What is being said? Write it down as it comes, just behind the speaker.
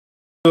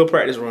Do a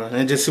practice run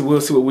and just we'll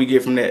see what we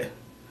get from that.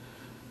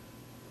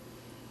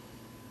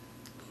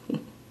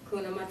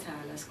 Kuna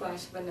Matana,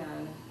 squash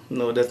banana.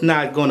 No, that's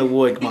not gonna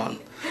work, man.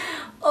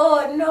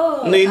 Oh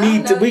no.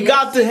 We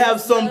got to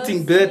have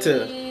something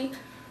better.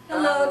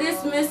 Hello,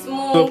 this Miss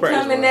Moon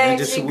coming at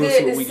you.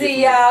 Good to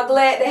see y'all.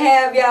 Glad to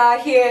have y'all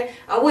here.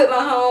 I'm with my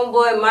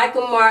homeboy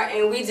Michael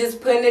Martin. We just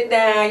putting it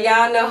down.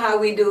 Y'all know how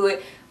we do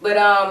it.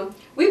 But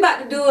we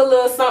about to do a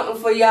little something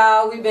for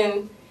y'all. We've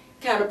been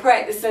kind of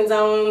practicing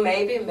on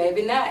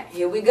maybe not.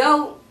 Here we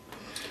go.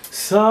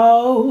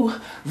 So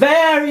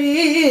there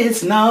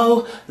is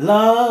no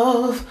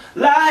love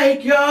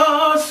like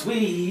your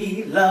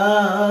sweet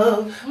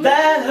love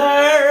that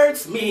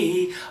hurts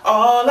me.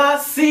 All I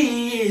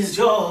see is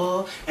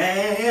joy,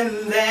 and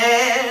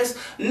there's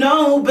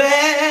no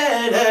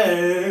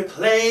better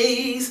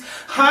place.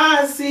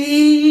 I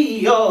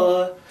see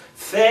your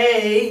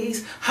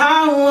face.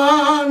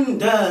 I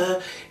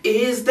wonder,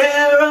 is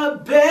there a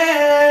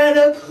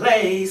better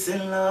place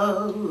in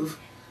love?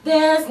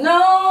 There's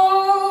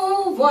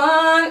no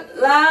one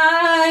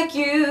like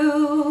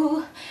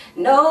you.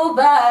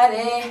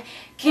 Nobody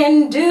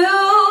can do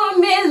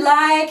me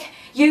like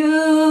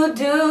you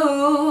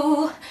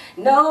do.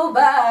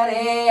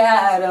 Nobody,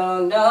 I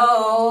don't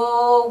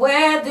know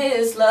where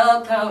this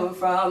love comes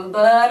from,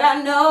 but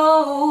I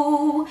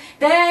know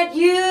that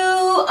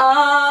you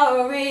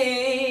are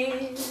real.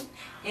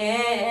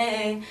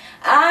 Yeah,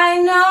 I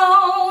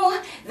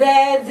know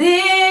that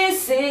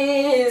this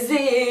is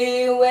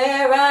it,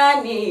 where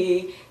I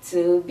need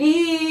to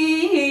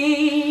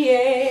be.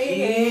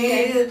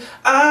 Yeah,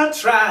 I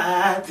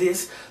tried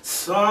this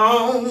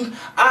song,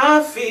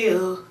 I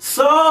feel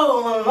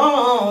so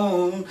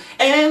alone,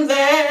 and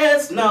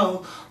there's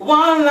no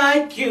one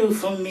like you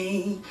for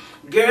me.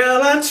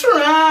 Girl, I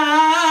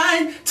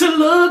tried to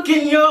look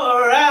in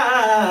your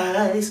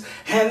eyes,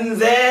 and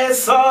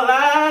that's all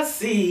I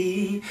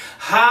see.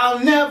 I'll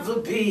never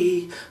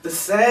be the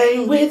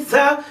same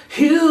without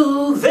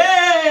you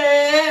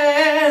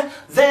there.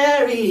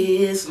 There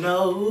is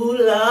no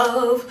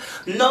love,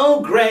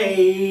 no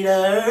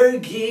greater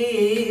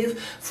gift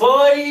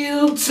for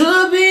you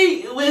to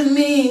be with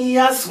me.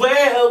 I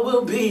swear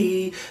we'll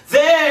be.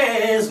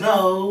 There's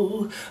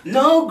no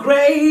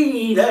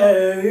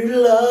greater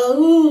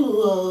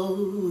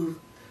love,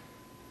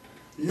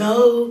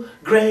 no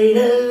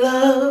greater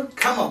love.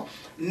 Come on,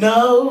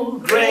 no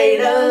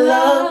greater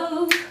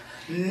love,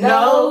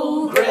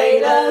 no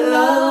greater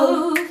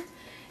love,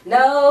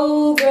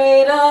 no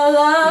greater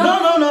love. No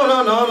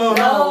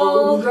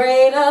greater love. No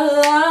greater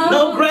love.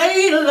 No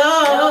greater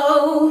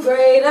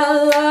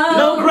love.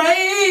 No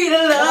greater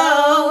love.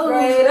 No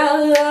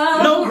greater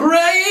love. No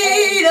greater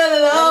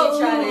love. Let me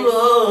try this.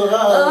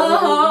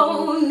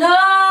 Oh,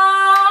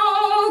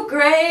 no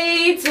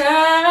greater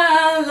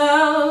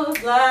love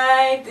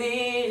like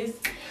this.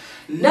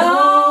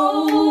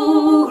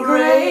 No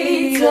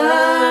greater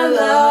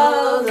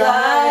love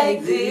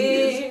like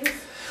this.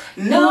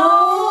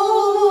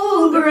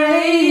 No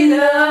greater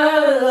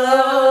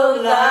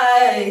love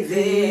like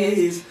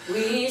this.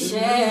 We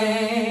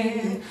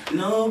share.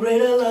 No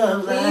greater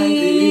love like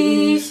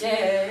We this.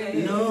 share.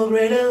 No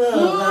greater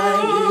love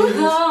like this.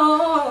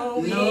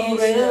 Oh, No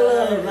greater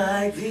love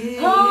like this.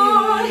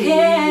 Oh,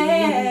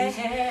 yeah.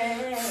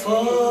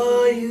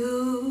 For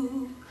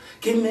you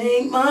can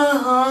make my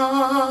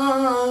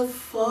heart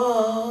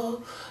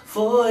fall.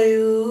 For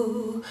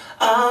you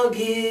I'll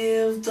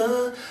give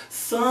the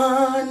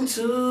sun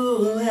to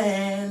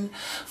land.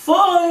 For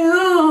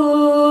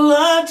you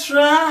I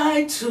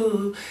try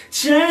to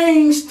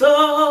change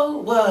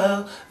the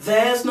world.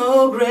 There's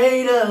no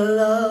greater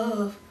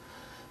love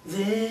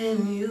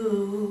than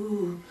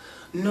you.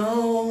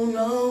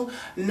 No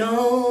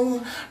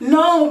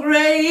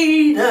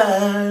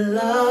greater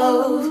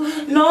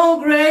love, no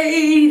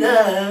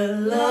greater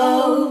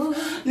love,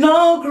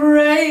 no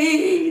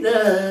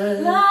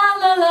greater La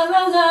la la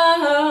la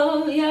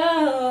la,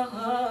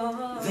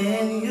 yeah.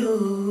 than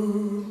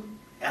you.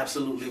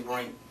 Absolutely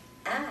right.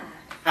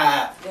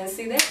 Ah, didn't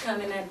see that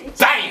coming, I did.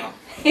 Damn!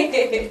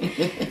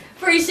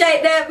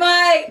 Appreciate that,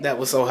 Mike. That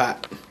was so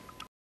hot.